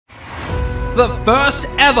the first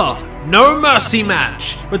ever No Mercy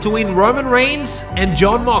match between Roman Reigns and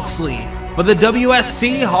Jon Moxley for the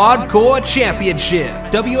WSC Hardcore Championship.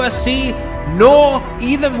 WSC nor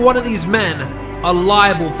either one of these men are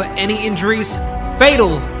liable for any injuries,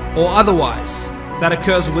 fatal or otherwise, that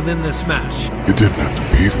occurs within this match. It didn't have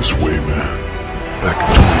to be this way, man. Back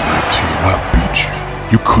in 2019, I beat you.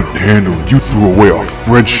 You couldn't handle it. You threw away our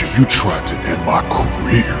friendship. You tried to end my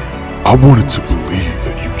career. I wanted to believe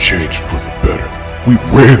that you changed for the better. We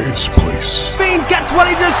ran this place. Fiend gets what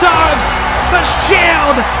he deserves! The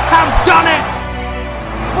Shield have done it!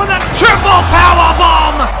 With a triple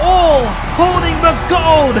powerbomb! All holding the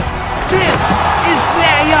gold! This is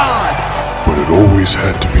their yard! But it always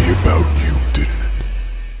had to be about you, didn't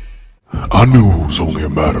it? I knew it was only a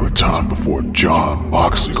matter of time before Jon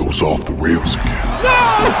Moxley goes off the rails again.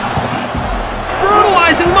 No!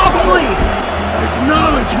 Brutalizing Moxley!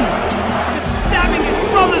 Acknowledge me! Just stabbing his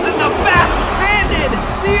brothers in the back! Handed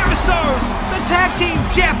the Usos the tag team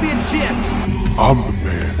championships! I'm the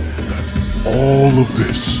man that all of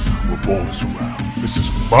this revolves around. This is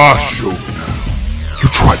my show now. You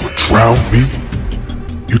tried to drown me?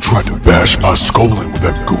 You tried to bash my skull in with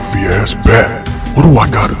that goofy-ass bat. What do I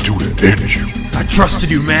gotta do to end you? I trusted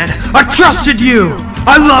you, man. I trusted you!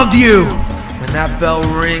 I loved you! When that bell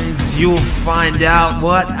rings, you'll find out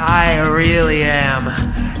what I really am.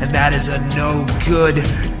 And that is a no-good,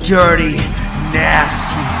 dirty,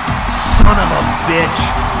 nasty son of a bitch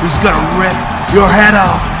who's gonna rip your head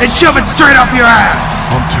off and shove it straight up your ass!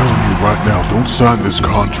 I'm telling you right now, don't sign this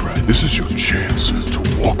contract. This is your chance to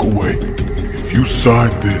walk away. If you sign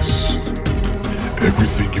this,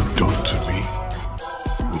 everything you've done to me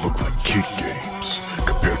will look like kid games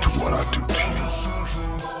compared to what I do to you.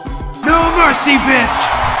 No mercy, bitch!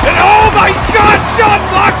 And oh my god, Jon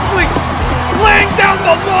Moxley! Laying down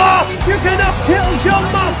the law! You're gonna kill Jon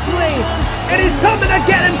Moxley! And he's coming to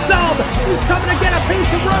get him some! He's coming to get a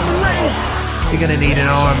piece of Roman Reigns! You're gonna need an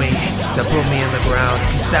army to put me in the ground,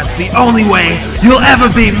 because that's the only way you'll ever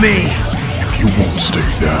beat me! If you won't stay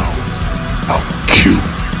down, I'll kill you.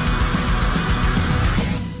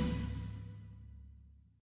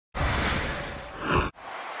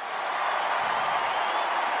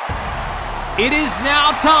 It is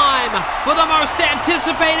now time for the most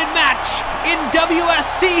anticipated match in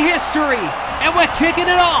WSC history, and we're kicking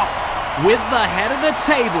it off with the head of the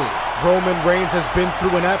table. Roman Reigns has been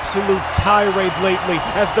through an absolute tirade lately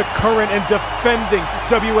as the current and defending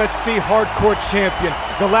WSC Hardcore Champion.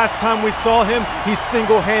 The last time we saw him, he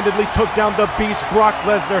single-handedly took down the Beast Brock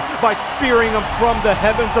Lesnar by spearing him from the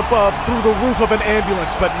heavens above through the roof of an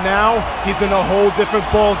ambulance. But now, he's in a whole different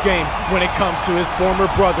ballgame when it comes to his former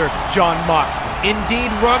brother, Jon Moxley. Indeed,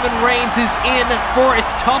 Roman Reigns is in for his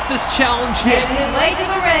toughest challenge yet. Making his way to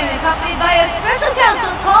the ring, accompanied by his special counsel,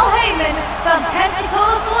 Paul Heyman, from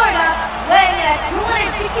Pensacola, Florida, weighing in at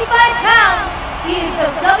 265 pounds, he is the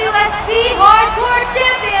WSC Hardcore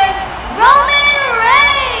Champion, Roman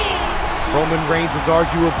Reigns! Roman Reigns is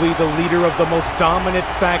arguably the leader of the most dominant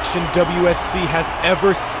faction WSC has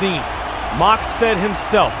ever seen. Mox said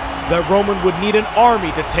himself that Roman would need an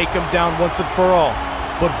army to take him down once and for all.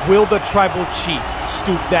 But will the tribal chief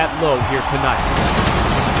stoop that low here tonight?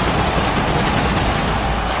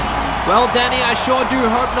 Well, Danny, I sure do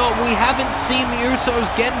hope not. We haven't seen the Usos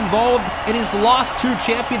get involved in his last two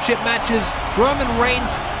championship matches. Roman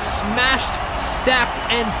Reigns smashed, stacked,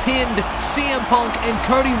 and pinned CM Punk and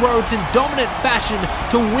Cody Rhodes in dominant fashion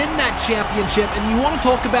to win that championship. And you want to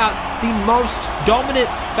talk about the most dominant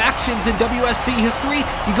factions in WSC history?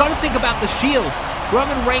 You got to think about the Shield.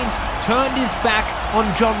 Roman Reigns turned his back on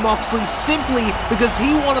Jon Moxley simply because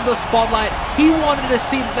he wanted the spotlight, he wanted a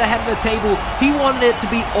seat at the head of the table, he wanted it to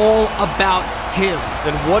be all about him.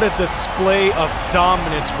 Then what a display of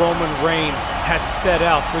dominance Roman Reigns has set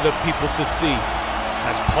out for the people to see,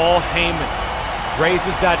 as Paul Heyman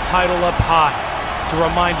raises that title up high to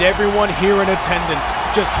remind everyone here in attendance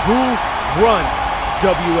just who runs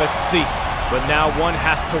WSC. But now one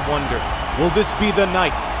has to wonder, will this be the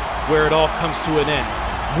night where it all comes to an end?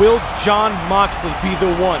 Will Jon Moxley be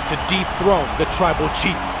the one to dethrone the tribal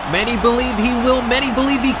chief? Many believe he will, many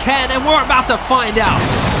believe he can, and we're about to find out.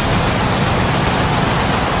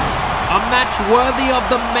 A match worthy of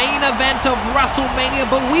the main event of WrestleMania,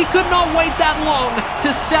 but we could not wait that long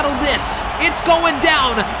to settle this. It's going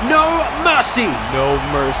down. No mercy. No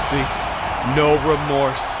mercy. No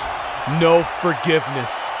remorse. No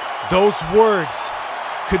forgiveness. Those words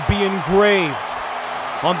could be engraved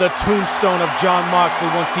on the tombstone of Jon Moxley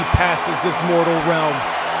once he passes this mortal realm.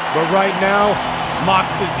 But right now, Mox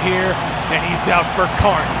is here, and he's out for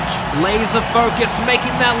carnage. Laser focused,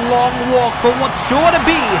 making that long walk for what's sure to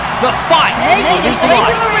be the fight of his Entering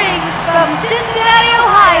life. the ring from Cincinnati,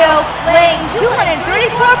 Ohio, weighing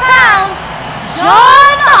 234 pounds,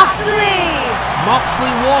 Jon Moxley.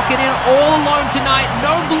 Moxley walking in all alone tonight.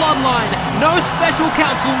 No bloodline, no special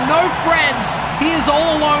counsel, no friends. He is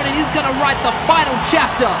all alone and he's going to write the final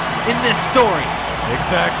chapter in this story.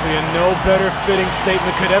 Exactly, and no better fitting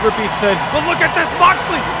statement could ever be said. But look at this,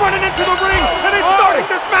 Moxley running into the ring, and he's starting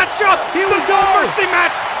this match up. Here we The go. No Mercy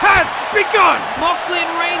match has begun. Moxley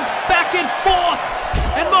and Reigns back and forth,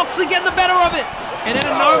 and Moxley getting the better of it. And in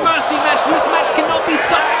a No Mercy match, this match cannot be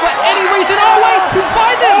stopped for any reason. Oh wait, he's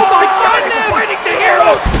behind him! Oh my He's God, behind he's him! fighting the hero!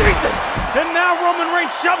 Jesus! And now Roman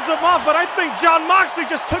Reigns shoves him off, but I think Jon Moxley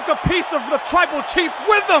just took a piece of the Tribal Chief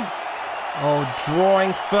with him. Oh,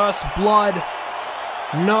 drawing first blood.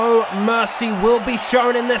 No mercy will be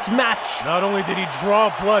shown in this match. Not only did he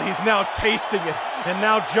draw blood, he's now tasting it. And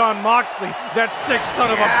now Jon Moxley, that sick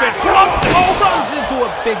son of a bitch, lumps it. Oh, runs into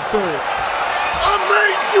a big boot. I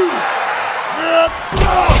made you! And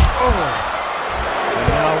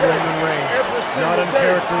now Roman Reigns, not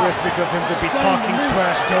uncharacteristic of him to be talking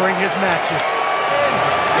trash during his matches.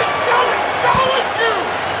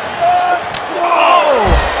 Oh!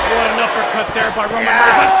 What an uppercut there by Roman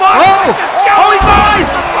Reigns. Oh! Oh, he's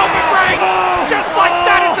eyes! Roman Reigns! Just like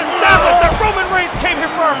that, it's established that Roman Reigns came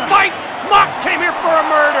here for a fight. Mox came here for a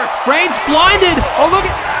murder. Reigns blinded. Oh, look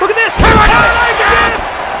at this. Paradigm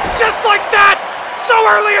shift! Just like that! So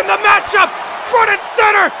early in the matchup! Front and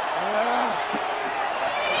center!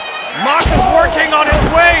 Mox is working on his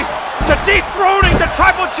way to dethroning the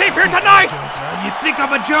Tribal Chief here tonight! You think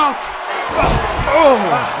I'm a joke?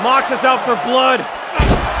 Mox is out for blood.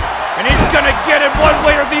 And he's gonna get it one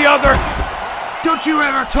way or the other. Don't you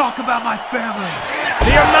ever talk about my family.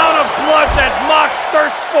 The amount of blood that Mox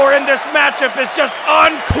thirsts for in this matchup is just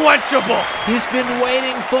unquenchable. He's been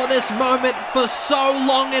waiting for this moment for so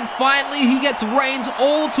long, and finally he gets Reigns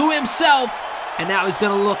all to himself. And now he's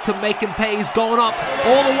gonna look to make him pay. He's going up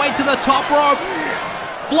all the way to the top rope.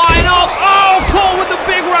 Flying off. Oh, Cole with the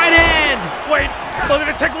big right hand. Wait, look at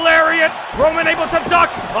it, take lariat. Roman able to duck.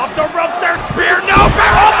 Off the ropes there, spear. No,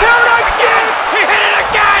 paradigm shift. He hit it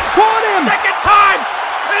again. Caught him. Second time.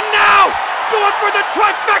 And now, going for the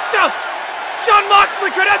trifecta. Jon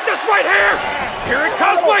Moxley could end this right here. Here it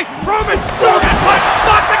comes. Wait, Roman. Superman punch.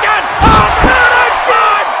 Mox again. Oh, paradigm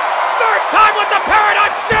shift. Third time with the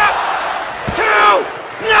paradigm shift. Two.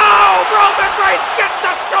 No, Roman Reigns gets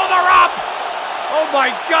the shoulder up. Oh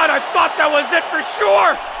my God, I thought that was it for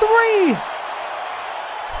sure.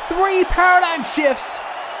 Three paradigm shifts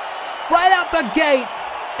right out the gate,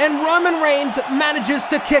 and Roman Reigns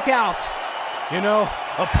manages to kick out. You know,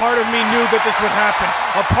 a part of me knew that this would happen.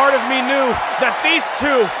 A part of me knew that these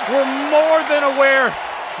two were more than aware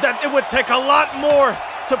that it would take a lot more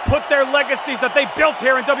to put their legacies that they built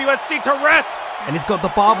here in WSC to rest. And he's got the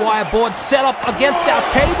barbed wire board set up against our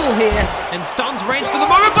table here, and stuns Reigns for the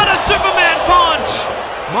moment, but a Superman punch!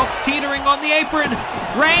 Mox teetering on the apron.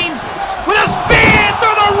 Reigns with a spear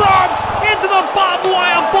through the ropes into the barbed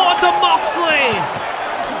wire board to Moxley.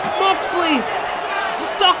 Moxley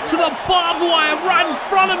stuck to the barbed wire right in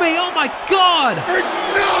front of me. Oh my God!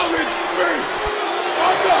 Acknowledge me!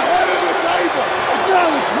 I'm the head of the table!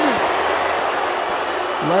 Acknowledge me!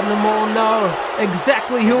 Letting them all know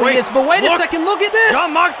exactly who he is. But wait a second, look at this!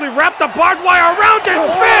 Jon Moxley wrapped the barbed wire around his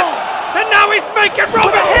fist! And now he's making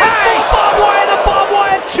Roman pay! Barbed wire and a barbed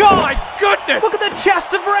wire chop! Oh my goodness! Look at the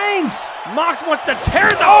chest of Reigns! Mox wants to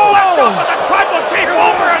tear the flesh off of the Tribal Chief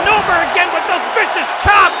over and over again with those vicious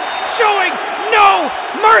chops, showing no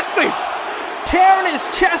mercy! Tearing his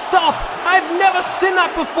chest up! I've never seen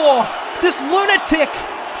that before! This lunatic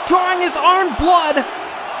drawing his own blood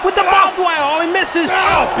with the barbed wire. Oh, he misses!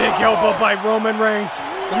 Oh, big elbow by Roman Reigns.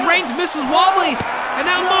 And Reigns misses wildly, and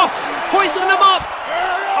now Mox hoisting him up!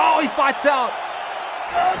 Oh, he fights out!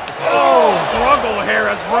 Oh, struggle here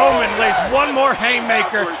as Roman lays one more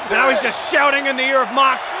haymaker. Now he's just shouting in the ear of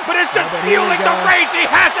Mox, but it's just fueling the rage he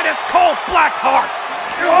has in his cold black heart.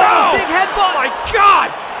 Oh, big headbutt! My God!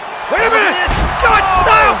 Wait a minute!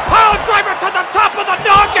 God-style pile driver to the top of the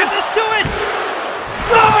noggin! Let's do it!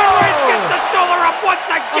 Roman Reigns gets the shoulder up once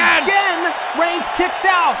again! Again, Reigns kicks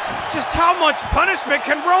out! Just how much punishment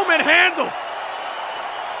can Roman handle?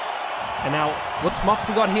 And now, what's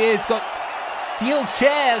Moxley got here? He's got steel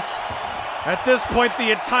chairs. At this point,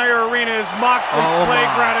 the entire arena is Moxley's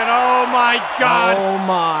playground, and oh my God! Oh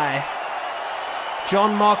my.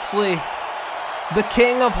 Jon Moxley, the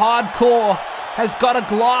king of hardcore, has got a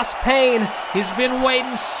glass pane. He's been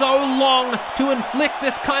waiting so long to inflict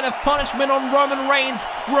this kind of punishment on Roman Reigns.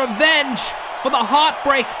 Revenge for the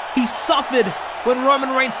heartbreak he suffered when Roman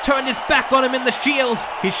Reigns turned his back on him in the Shield.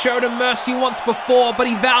 He showed him mercy once before, but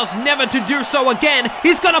he vows never to do so again.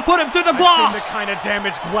 He's gonna put him through the glass. I've seen the kind of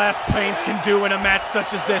damage glass panes can do in a match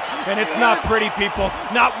such as this, and it's not pretty, people,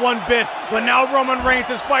 not one bit. But now Roman Reigns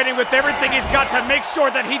is fighting with everything he's got to make sure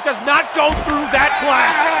that he does not go through that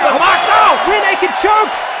glass. But Rear naked choke.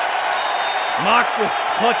 Moxley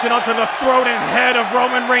clutching onto the throat and head of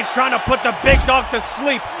Roman Reigns, trying to put the big dog to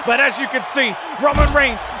sleep. But as you can see, Roman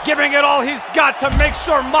Reigns giving it all he's got to make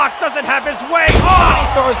sure Mox doesn't have his way. Oh! He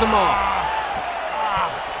throws him off.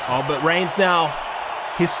 Oh, but Reigns now,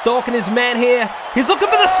 he's stalking his man here. He's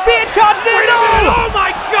looking for the spear charge. Oh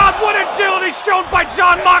my God, what agility shown by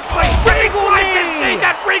Jon Moxley. Regal knee.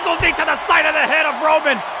 That regal knee to the side of the head of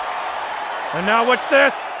Roman. And now what's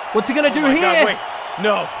this? What's he gonna do here? God, wait.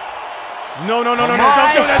 No. No, don't do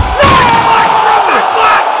this. No! From the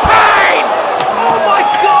glass pane! Oh my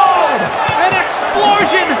God! An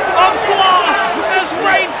explosion of glass as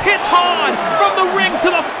Reigns hits hard from the ring to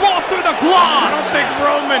the floor through the glass. I don't think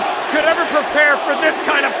Roman could ever prepare for this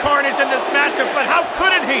kind of carnage in this matchup, but how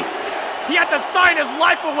couldn't he? He had to sign his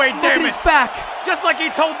life away, damn it. Look at his back. Just like he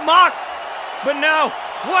told Mox. But now,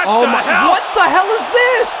 what Oh the my, hell? what the hell is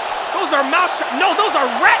this? Those are mouse traps. No, those are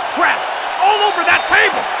rat traps all over that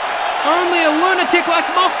table. Only a lunatic like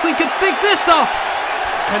Moxley could think this up.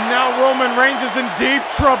 And now Roman Reigns is in deep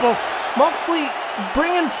trouble. Moxley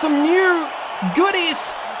bringing some new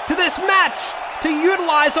goodies to this match to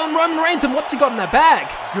utilize on Roman Reigns. And what's he got in that bag?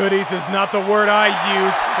 Goodies is not the word I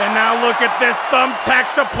use. And now look at this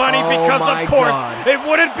thumbtacks aplenty, because of course it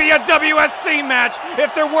wouldn't be a WSC match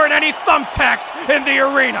if there weren't any thumbtacks in the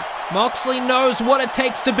arena. Moxley knows what it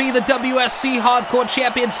takes to be the WSC Hardcore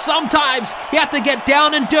Champion. Sometimes you have to get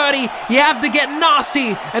down and dirty, you have to get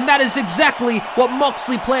nasty, and that is exactly what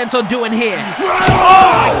Moxley plans on doing here. Oh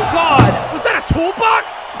my God! Was that a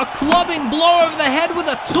toolbox? A clubbing blow over the head with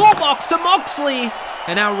a toolbox to Moxley.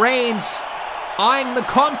 And now Reigns eyeing the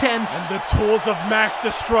contents. And the tools of mass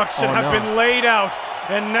destruction have been laid out.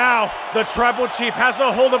 And now, the Tribal Chief has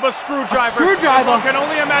a hold of a screwdriver. A screwdriver? I can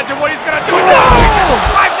only imagine what he's going to do. No! He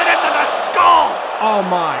drives it into the skull! Oh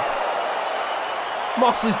my.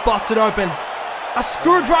 Moxley's busted open. A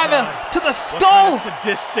screwdriver to the skull! What kind of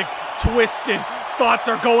sadistic, twisted thoughts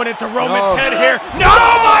are going into Roman's head here? No!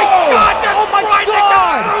 Oh my God! Just grinding the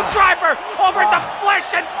screwdriver over the flesh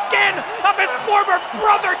and skin of his former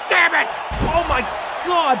brother, damn it! Oh my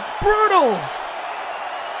God, brutal!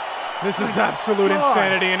 This is absolute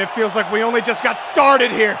insanity, and it feels like we only just got started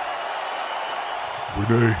here.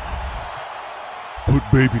 Renee, put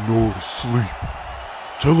baby Nora to sleep.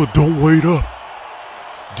 Tell her don't wait up.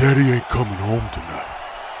 Daddy ain't coming home tonight.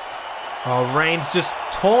 Oh, Reigns just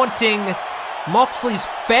taunting Moxley's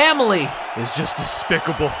family. It's just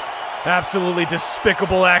despicable. Absolutely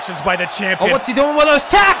despicable actions by the champion. Oh, what's he doing with those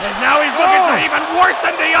tacks? And now he's looking to even worsen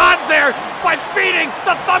the odds there by feeding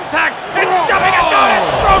the thumbtacks and shoving it down his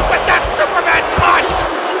throat with that Superman punch.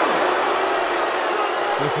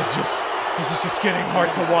 This is just getting hard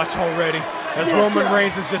to watch already, as Roman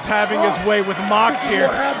Reigns is just having his way with Mox here.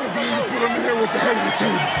 What happens when you put him here with the head of the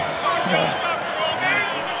table?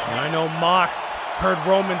 I know Mox heard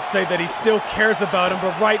Roman say that he still cares about him,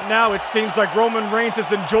 but right now it seems like Roman Reigns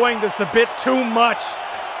is enjoying this a bit too much.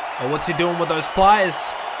 Oh, what's he doing with those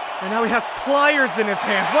pliers? And now he has pliers in his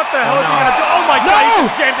hands. What the hell is he gonna do? Oh my God, he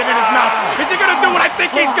just jammed him in his mouth. Is he gonna do what I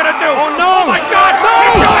think he's gonna do? Oh no! Oh my God! No!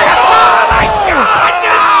 He's doing it! Oh my God!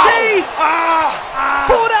 No! Teeth!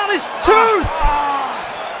 Pulled out his tooth!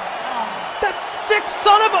 That sick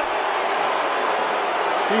son of a...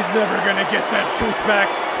 He's never gonna get that tooth back.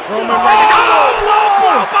 Roman Reigns. Oh,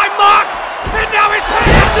 blow by Mox! And now he's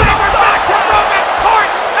putting the taper back to Roman's court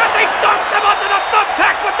as he dunks him onto the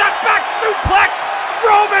thumbtacks with that back suplex.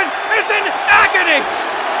 Roman is in agony.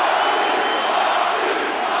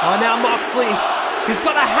 Oh, now Moxley. He's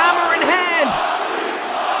got a hammer in hand.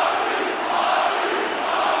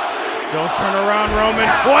 Don't turn around, Roman.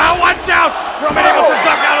 Wow, watch out! Roman able to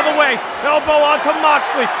duck out of the way. Elbow onto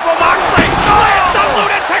Moxley. But Moxley lands the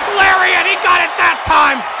lunatic lariat. He got it that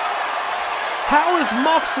time. How has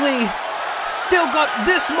Moxley still got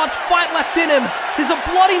this much fight left in him? He's a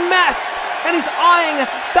bloody mess, and he's eyeing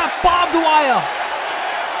that barbed wire.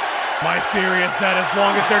 My theory is that as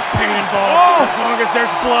long as there's pain involved, as long as there's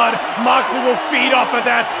blood, Moxley will feed off of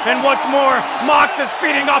that. And what's more, Mox is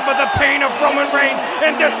feeding off of the pain of Roman Reigns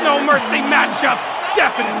in this No Mercy matchup.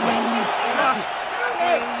 Definitely.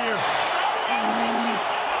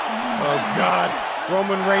 Oh, God.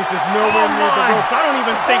 Roman Reigns is nowhere near the ropes. I don't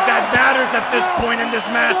even think that matters at this point in this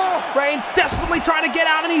match. Reigns desperately trying to get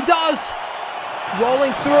out, and he does.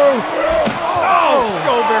 Rolling through. Oh,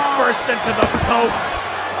 shoulder first into the post.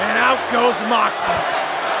 And out goes Moxley.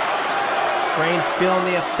 Reigns feeling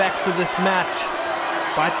the effects of this match,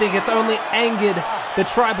 but I think it's only angered the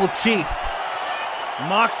Tribal Chief.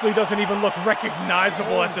 Moxley doesn't even look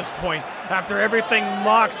recognizable at this point after everything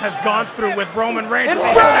Mox has gone through with Roman Reigns. And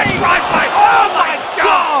Reigns! Oh my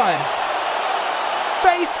God!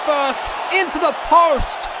 Face first into the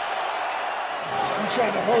post. You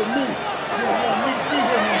trying to hurt me? You don't want me to be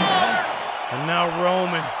here no more. And now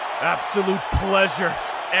Roman, absolute pleasure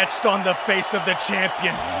etched on the face of the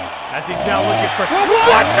champion as he's now looking for...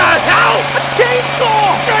 What the hell? A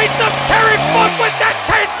chainsaw! Straight up Terry Funk with that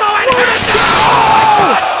chainsaw and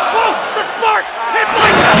Whoa! The sparks! It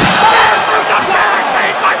blinks up! Through the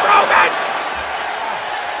barricade by Roman!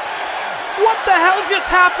 What the hell just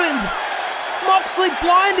happened? Moxley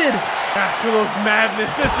blinded. Absolute madness.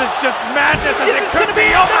 This is just madness as Is this it could gonna be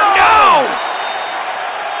be over. no! No!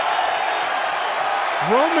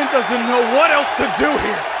 Roman doesn't know what else to do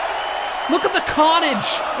here. Look at the carnage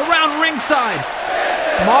around ringside.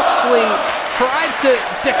 Moxley tried to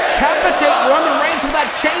decapitate Roman Reigns with that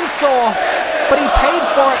chainsaw, but he paid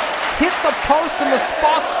for it. Hit the post and the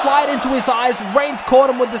sparks flied into his eyes. Reigns caught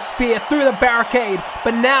him with the spear through the barricade,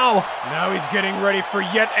 but now he's getting ready for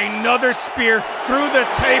yet another spear through the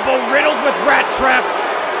table, riddled with rat traps.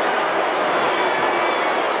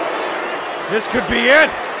 This could be it.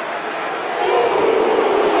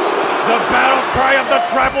 The battle cry of the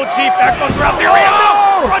Tribal Chief echoes throughout the arena.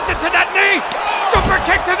 No! Runs into that knee. Super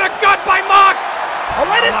kick to the gut by Mox. Oh,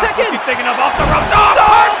 wait a second! What's he thinking of off the rope? Stomp!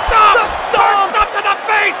 Hard stomp! The stomp! Hard stomp to the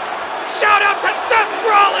face! Shout out to Seth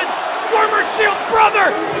Rollins, former Shield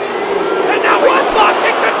brother! And now he's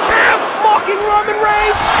mocking the champ! Mocking Roman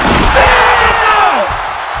Reigns! Spear!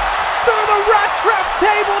 Through the rat trap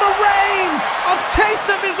table to Reigns! A taste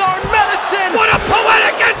of his own medicine! What a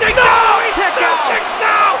poetic ending! No! He Kick still out! kicks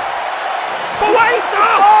out! But wait!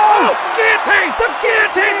 Oh! Guillotine! The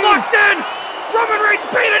guillotine! Locked in! Roman Reigns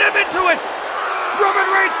baited him into it! Roman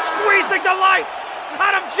Reigns squeezing the life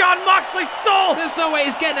out of Jon Moxley's soul! There's no way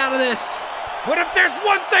he's getting out of this! But if there's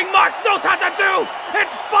one thing Mox knows how to do,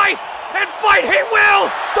 it's fight! And fight he will!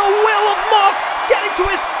 The will of Mox getting to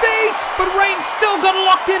his feet! But Reigns still got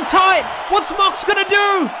locked in tight! What's Mox gonna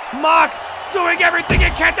do? Mox doing everything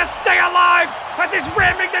he can to stay alive as he's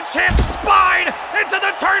ramming the champ's spine into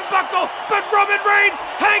the turnbuckle, but Roman Reigns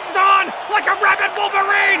hangs on like a rabid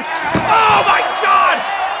Wolverine! Oh my God!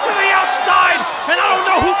 To the outside, and I don't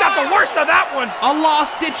know who got the worst of that one. A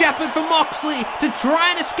last-ditch effort for Moxley to try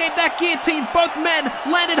and escape that guillotine. Both men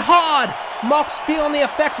landed hard. Mox feeling the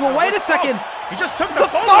effects. Well, wait a second. He just took The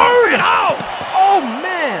the phone. phone! Oh! Oh,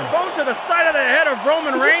 man. Phone to the side of the head of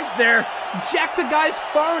Roman Reigns there. Jacked a guy's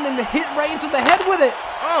phone and hit Reigns in the head with it.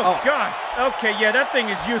 Oh, God. Okay, yeah, that thing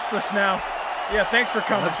is useless now. Yeah, thanks for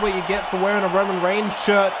coming. That's what you get for wearing a Roman Reigns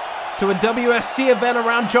shirt to a WSC event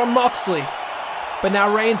around Jon Moxley. But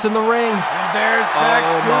now Reigns in the ring. And there's that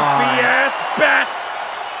goofy-ass bat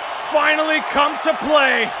finally come to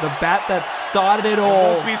play. The bat that started it It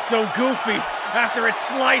all. won't be so goofy after it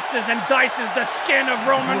slices and dices the skin of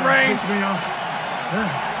Roman Reigns.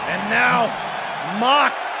 And now,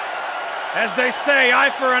 Mox, as they say,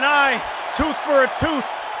 eye for an eye, tooth for a tooth,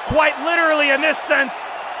 quite literally in this sense,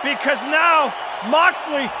 because now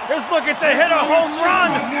Moxley is looking to hit a home run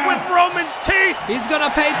with Roman's teeth. He's gonna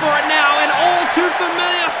pay for it now, an all too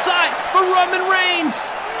familiar sight for Roman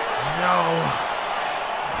Reigns. No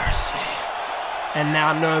mercy. And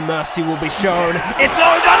now no mercy will be shown. It's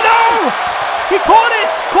over. No! He caught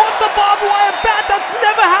it! Caught the barbed wire bat. That's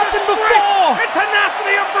never happened before. The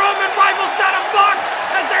tenacity of Roman rivals that of Mox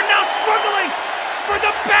as they're now struggling for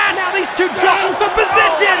the bat. Now these two jockeying for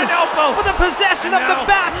position. For the possession of the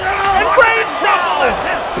bat. And Reigns now.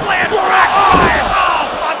 His bland backfires.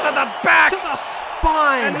 Oh, onto the back. To the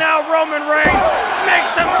spine. And now Roman Reigns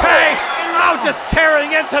makes him pay. Oh, just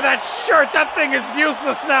tearing into that shirt. That thing is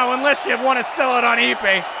useless now unless you want to sell it on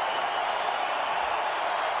eBay.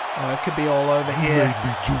 Oh, it could be all over You here. made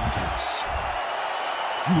me do this.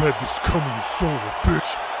 You had this coming, you son of a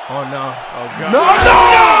bitch. Oh no. Oh, God. No!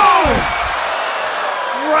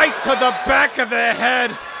 Right to the back of the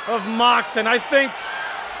head of Mox, and I think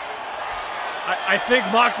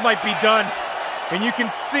Mox might be done. And you can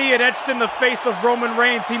see it etched in the face of Roman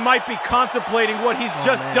Reigns. He might be contemplating what he's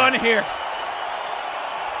just done here.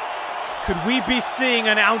 Could we be seeing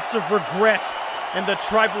an ounce of regret in the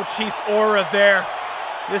Tribal Chief's aura there?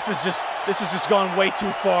 This is just gone way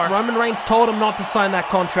too far. Roman Reigns told him not to sign that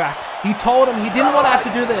contract. He told him he didn't want to have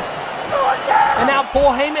to do this. And now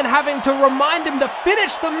Paul Heyman having to remind him to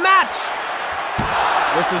finish the match.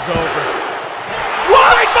 This is over.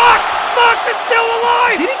 What? Mox! Mox is still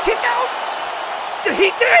alive! Did he kick out?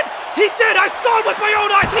 He did! He did! I saw it with my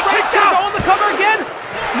own eyes! He Reigns kicked gonna out! go on the cover again?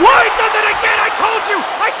 What? He does it again! I told you!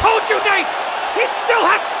 I told you, Nate! He still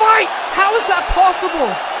has fight! How is that possible?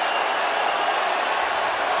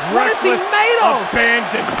 What is he made of?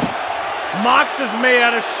 Abandon. Mox is made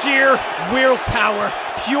out of sheer willpower,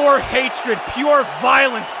 pure hatred, pure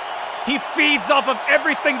violence. He feeds off of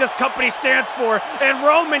everything this company stands for, and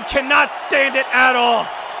Roman cannot stand it at all.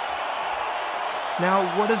 Now,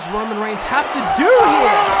 what does Roman Reigns have to do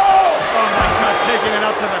here? Oh my God, taking it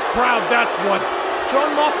out to the crowd, that's what.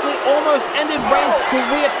 Jon Moxley almost ended Reigns'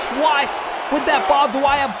 career twice with that barbed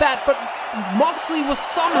wire bat, but Moxley was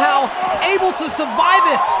somehow able to survive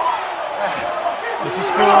it. This is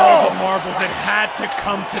for all the marbles. It had to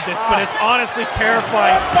come to this, but it's honestly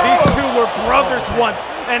terrifying. These two were brothers once,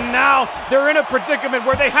 and now they're in a predicament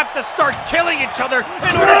where they have to start killing each other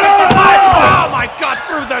in order to survive. Oh my God,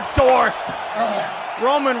 through the door.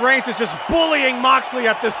 Roman Reigns is just bullying Moxley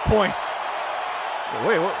at this point.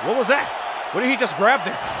 Wait, what was that? What did he just grab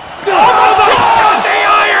there? Oh my God, the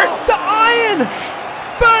iron! The iron!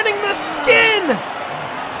 Burning the skin!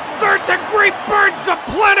 Third-degree burns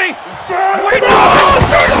aplenty! Wait, no!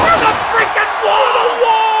 Through the freaking wall! The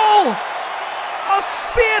wall! A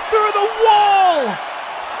spear through the wall!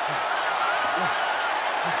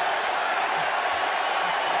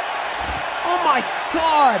 Oh my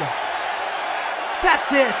God!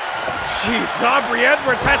 That's it! Jeez, Aubrey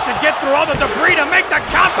Edwards has to get through all the debris to make the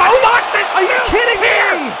count, but Mox is Are you kidding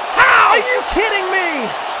here. me? How? Are you kidding me?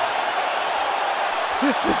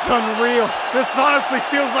 This is unreal. This honestly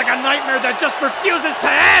feels like a nightmare that just refuses to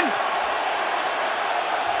end.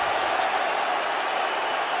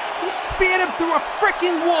 He speared him through a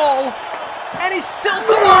freaking wall, and he still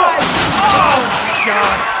survives! Oh my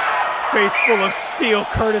God. Face full of steel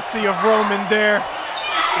courtesy of Roman there.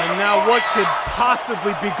 And now what could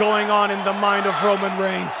possibly be going on in the mind of Roman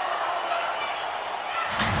Reigns?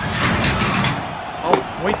 Oh,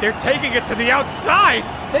 wait, they're taking it to the outside!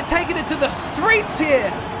 They're taking it to the streets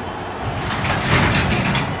here!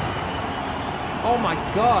 Oh my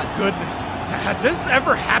God. Goodness, has this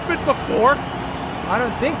ever happened before? I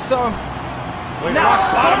don't think so. Wait, No!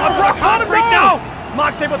 rock bottom up to the Rock bottom, concrete, no! no!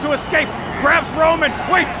 Mox able to escape, grabs Roman,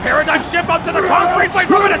 wait, paradigm shift up to the concrete, wait,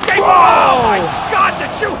 Roman escapes! Oh my God, did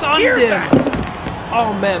you hear that?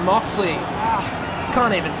 Oh man, Moxley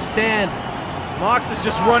can't even stand. Mox is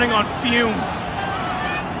just running on fumes.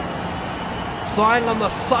 Lying on the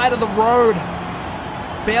side of the road.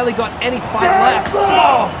 Barely got any fight left.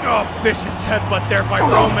 Oh! Oh, vicious headbutt there by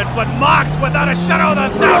Roman, but Mox, without a shadow of a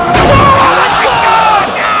doubt. Oh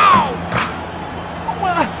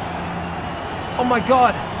my God! Oh my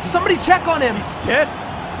God! Somebody check on him! He's dead?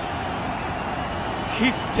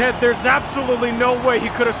 He's dead. There's absolutely no way he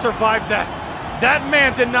could have survived that. That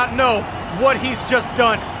man did not know what he's just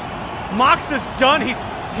done. Mox is done. He's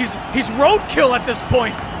roadkill at this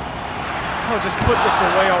point. Oh, just put this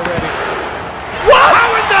away already. What?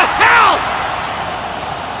 How in the hell?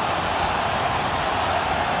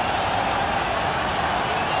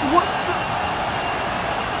 What the?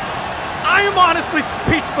 I am honestly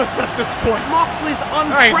speechless at this point. Moxley's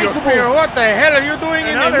Ay, Dios mío, unbreakable. what the hell are you doing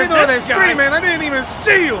in the there's middle of the this guy. street, man? I didn't even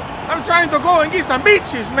see you. I'm trying to go and get some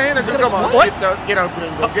bitches, man. I said, gonna- come on, what? get up,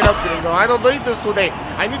 gringo, get up, gringo. I don't need this today.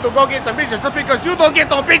 I need to go get some bitches. Just because you don't get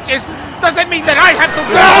no bitches doesn't mean that I have to go.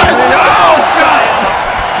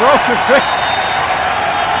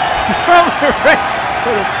 Roman Reigns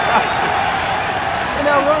could have stopped it. And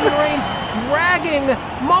now Roman Reigns dragging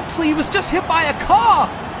Moxley. He was just hit by a car.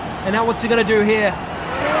 And now what's he gonna do here?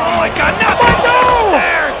 Oh my God, no! Oh, no!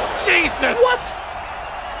 Stairs! Jesus! What?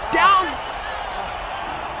 Down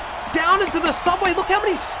into the subway. Look how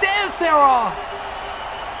many stairs there are.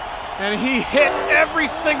 And he hit every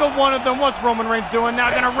single one of them. What's Roman Reigns doing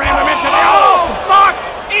now? Gonna ram him into the... Oh! Mox!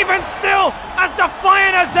 Even still, as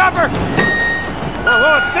defiant as ever! Whoa,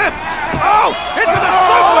 what's this? Oh! Into the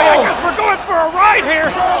subway! I guess we're going for a ride here!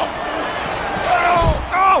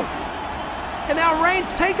 Oh! And now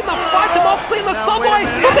Reigns taking the fight to Moxley in the Now, subway. wait a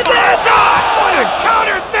minute. Look at Oh, this! God! What a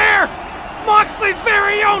counter there! Moxley's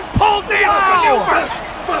very own pole dance Wow. maneuver!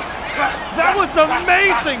 That was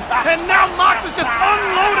amazing! And now Mox is just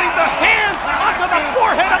unloading the hands onto the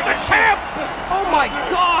forehead of the champ! Oh my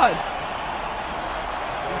God!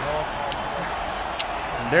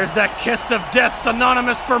 And there's that kiss of death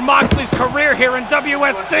synonymous for Moxley's career here in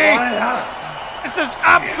WSC! This is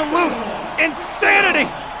absolute insanity!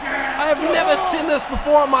 I have never seen this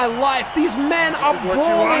before in my life. These men are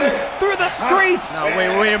brawling through the streets. No,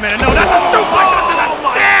 wait a minute. No, not the suplex onto the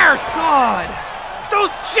stairs! God! Those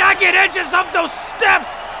jagged edges of those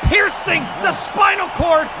steps piercing the spinal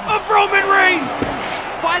cord of Roman Reigns.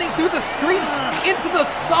 Fighting through the streets into the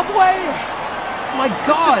subway? My God.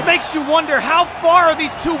 This just makes you wonder, how far are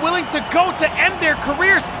these two willing to go to end their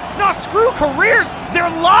careers? No, screw careers, their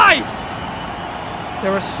lives.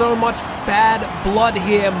 There is so much bad blood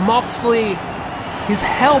here. Moxley, he's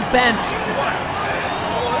hell-bent.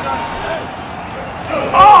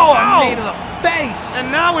 Oh, a knee to the face.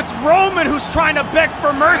 And now it's Roman who's trying to beg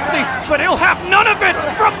for mercy, but he'll have none of it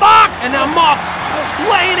from Mox. And now Mox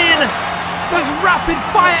laying in those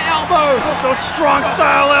rapid-fire elbows. Those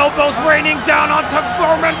strong-style elbows raining down onto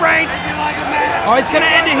Roman Reigns. Oh, he's gonna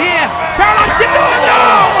end it here. Paralyzed ship.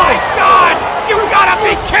 Oh my God! You gotta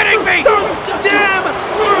be kidding me! Those damn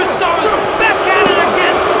Usos back at it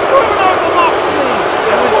again, screwing over Moxley.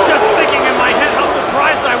 I was just thinking in my head how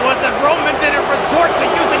surprised I was that Roman didn't resort to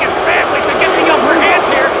using his family to get the upper hand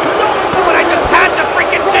here, but I just had to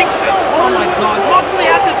freaking jinx it. Oh my God, Moxley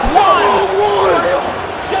had this one.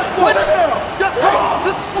 What? It's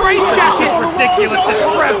a straitjacket. It's ridiculous to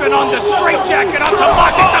strapping on the straitjacket onto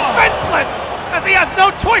Mox. He's defenseless, as he has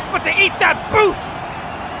no choice but to eat that boot.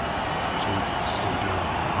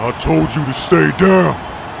 I told you to stay down,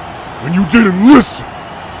 and you didn't listen.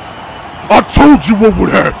 I told you what would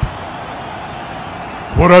happen.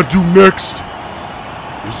 What I do next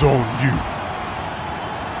is on you.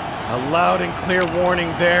 A loud and clear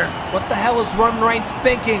warning there. What the hell is Roman Reigns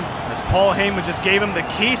thinking? As Paul Heyman just gave him the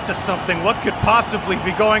keys to something, what could possibly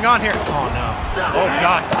be going on here? Oh no. Oh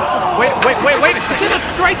God. Wait a It's second. in a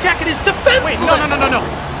straitjacket, it's defenseless. Wait, no.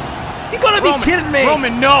 You gotta be kidding me.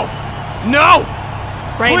 Roman, no. No!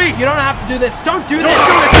 Reigns, please. you don't have to do this. Don't do this. Don't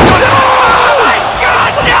do this. Oh my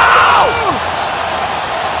God, no!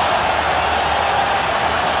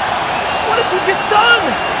 What has he just done?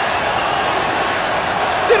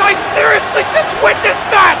 Did I seriously just witness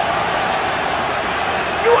that?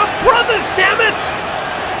 You are brothers, damn it!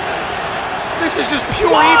 This is just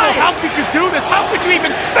pure Why? evil. How could you do this? How could you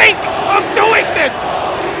even think of doing this?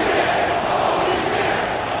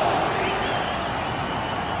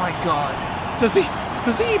 My God. Does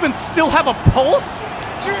he even still have a pulse?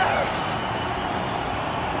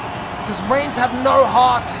 Does Reigns have no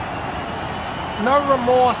heart? No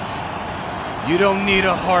remorse? You don't need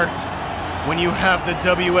a heart when you have the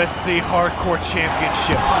WSC Hardcore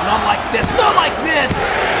Championship. Oh, not like this. Not like this!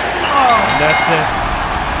 Oh. And that's it.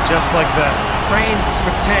 Just like that. Reigns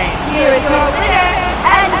retains. Here is your winner,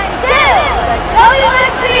 and still the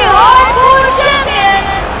WSC Hardcore Champion,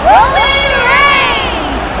 Roman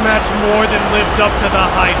Reigns! This match more than lived up to the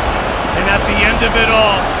hype. And at the end of it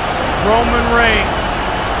all, Roman Reigns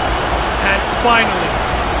had finally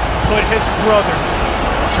put his brother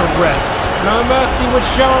to rest. No mercy was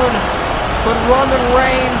shown, but Roman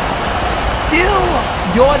Reigns still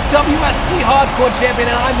your WSC Hardcore Champion,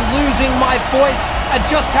 and I'm losing my voice at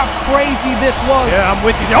just how crazy this was. Yeah, I'm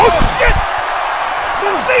with you. Oh shit!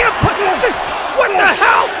 CM Punk! What the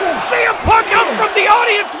hell? CM Punk out from the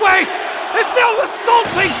audience way is now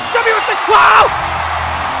assaulting WSC. Wow!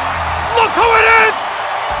 Look who it is!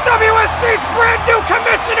 WSC's brand new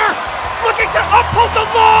commissioner, looking to uphold the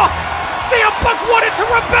law. CM Punk wanted to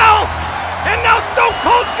rebel, and now Stone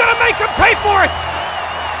Cold's gonna make him pay for it.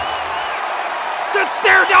 The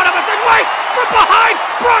stare down of us, and wait, from behind,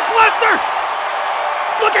 Brock Lesnar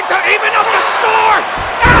looking to even up the score.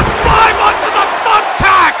 F5 onto the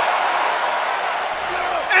thumbtacks,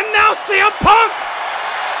 and now CM Punk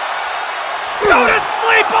go to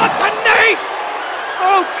sleep onto Nate.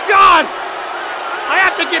 Oh God, I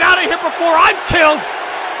have to get out of here before I'm killed.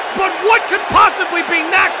 But what could possibly be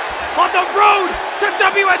next on the road to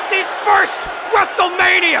WSC's first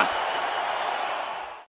WrestleMania?